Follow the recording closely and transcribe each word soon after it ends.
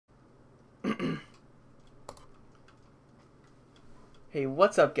Hey,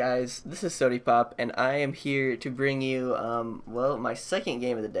 what's up, guys? This is SodiPop, and I am here to bring you, well, my second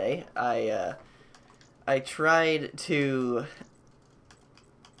game of the day. I tried to.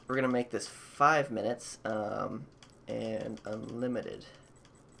 We're gonna make this 5 minutes, and unlimited.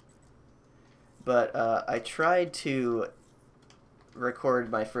 But I tried to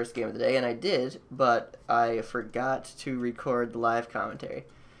record my first game of the day, and I did, but I forgot to record the live commentary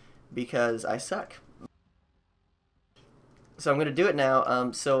because I suck. So I'm gonna do it now.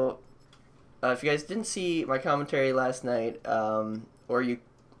 If you guys didn't see my commentary last night, or you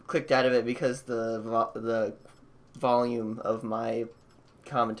clicked out of it because the volume of my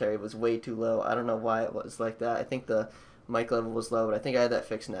commentary was way too low. I don't know why it was like that. I think the mic level was low, but I think I have that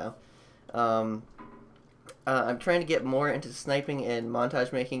fixed now. I'm trying to get more into sniping and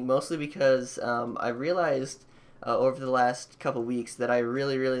montage making, mostly because I realized over the last couple weeks that I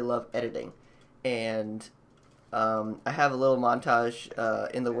really love editing, and I have a little montage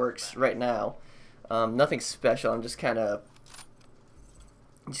in the works right now. Nothing special. I'm just kind of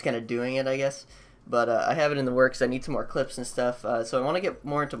doing it, I guess. But I have it in the works. I need some more clips and stuff. So I want to get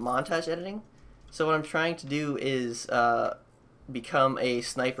more into montage editing. So what I'm trying to do is become a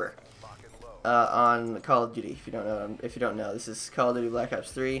sniper on Call of Duty. If you don't know, this is Call of Duty Black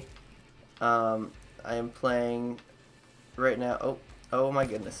Ops 3. I am playing right now. Oh my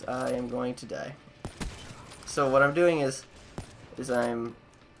goodness! I am going to die. So what I'm doing is I'm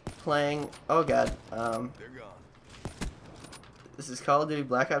playing. Oh god. This is Call of Duty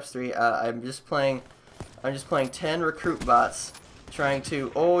Black Ops 3. I'm just playing 10 recruit bots, trying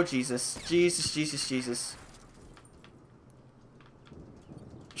to. Oh Jesus!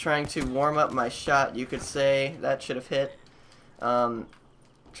 Trying to warm up my shot. You could say that should have hit.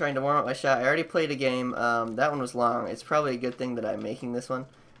 Trying to warm up my shot. I already played a game. That one was long. It's probably a good thing that I'm making this one.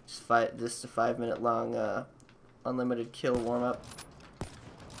 Just a 5-minute long. Unlimited kill warm-up.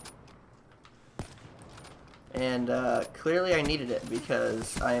 And clearly I needed it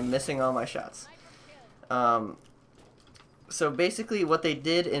because I am missing all my shots. So basically what they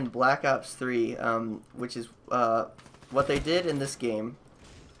did in Black Ops 3, which is what they did in this game,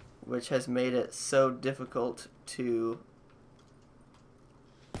 which has made it so difficult to...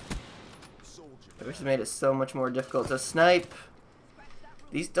 which has made it so much more difficult to snipe.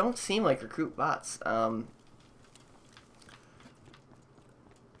 These don't seem like recruit bots.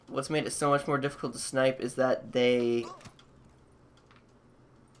 What's made it so much more difficult to snipe is that they...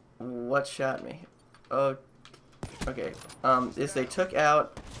 What shot me? Oh, okay. Is they took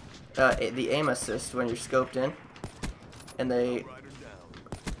out the aim assist when you're scoped in, and they...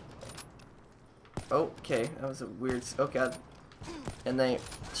 Okay, that was a weird... Oh god. And they...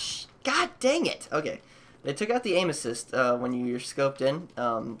 God dang it! Okay. They took out the aim assist when you're scoped in.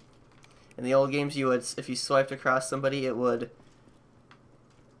 In the old games, you would, if you swiped across somebody, it would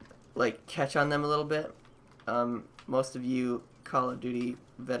like catch on them a little bit. Most of you Call of Duty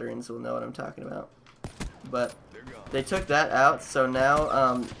veterans will know what I'm talking about. But they took that out, so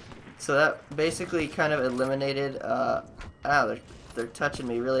now so that basically kind of eliminated they're touching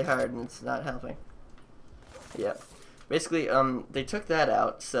me really hard and it's not helping. Yep. Basically they took that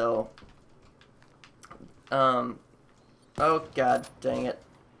out, so oh god dang it.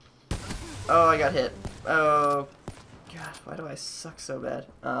 Oh, I got hit. Oh god, why do I suck so bad?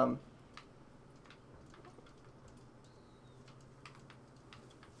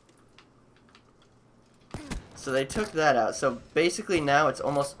 So they took that out. So basically now it's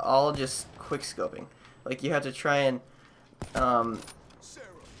almost all just quick scoping. Like you have to try and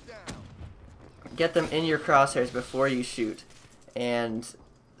get them in your crosshairs before you shoot. And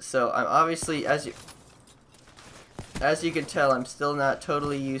so I'm obviously, as you can tell, I'm still not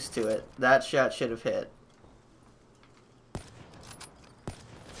totally used to it. That shot should have hit.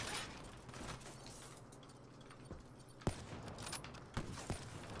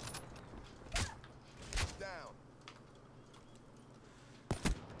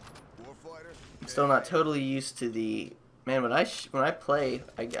 I'm still not totally used to the... Man, when I play,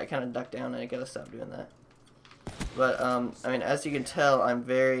 I kind of duck down and I gotta stop doing that. But, I mean, as you can tell, I'm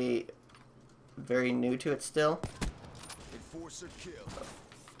very new to it still.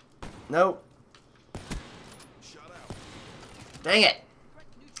 Nope. Dang it!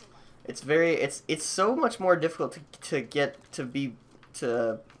 It's so much more difficult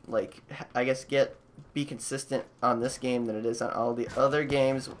to like, I guess be consistent on this game than it is on all the other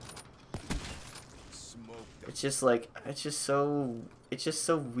games. It's just like, it's just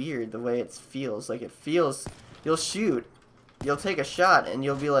so weird the way it feels. Like it feels, you'll shoot, you'll take a shot, and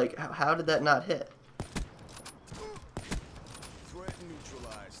you'll be like, how did that not hit?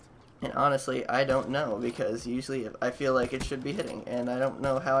 And honestly, I don't know, because usually I feel like it should be hitting, and I don't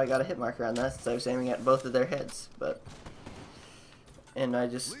know how I got a hit marker on that since I was aiming at both of their heads, but... And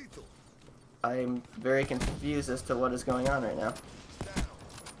I'm very confused as to what is going on right now.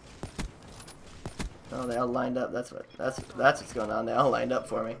 Oh, they all lined up. That's what's going on. They all lined up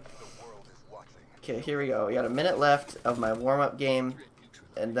for me. Okay, here we go. We got a minute left of my warm-up game,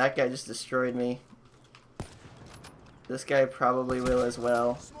 and that guy just destroyed me. This guy probably will as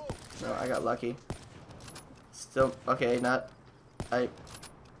well. No, I got lucky. Still, okay, hit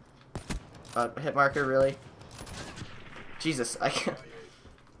marker, really? Jesus, I can't.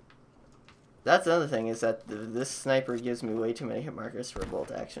 That's another thing, is that this sniper gives me way too many hit markers for a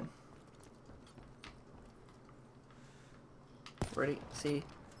bolt action. Ready? See?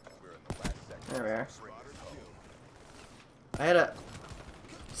 There we are. I had a...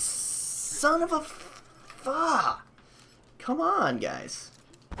 Son of a... Come on, guys.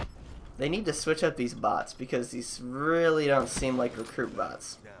 They need to switch up these bots, because these really don't seem like recruit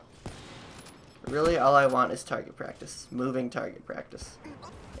bots. Really, all I want is target practice. Moving target practice.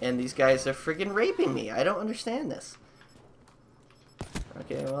 And these guys are friggin' raping me. I don't understand this.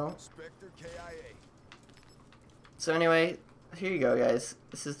 Okay, well. So anyway, here you go, guys.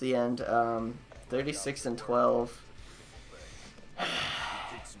 This is the end. 36-12.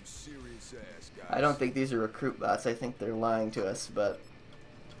 I don't think these are recruit bots. I think they're lying to us, but...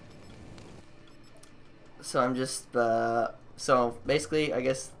 So I'm just, so basically, I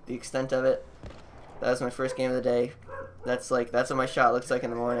guess the extent of it, that was my first game of the day. That's what my shot looks like in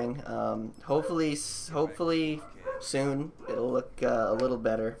the morning. Hopefully soon it'll look a little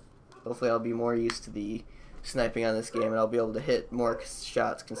better. Hopefully I'll be more used to the sniping on this game, and I'll be able to hit more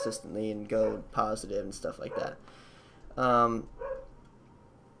shots consistently and go positive and stuff like that.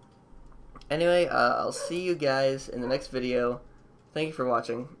 Anyway, I'll see you guys in the next video. Thank you for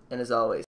watching, and as always,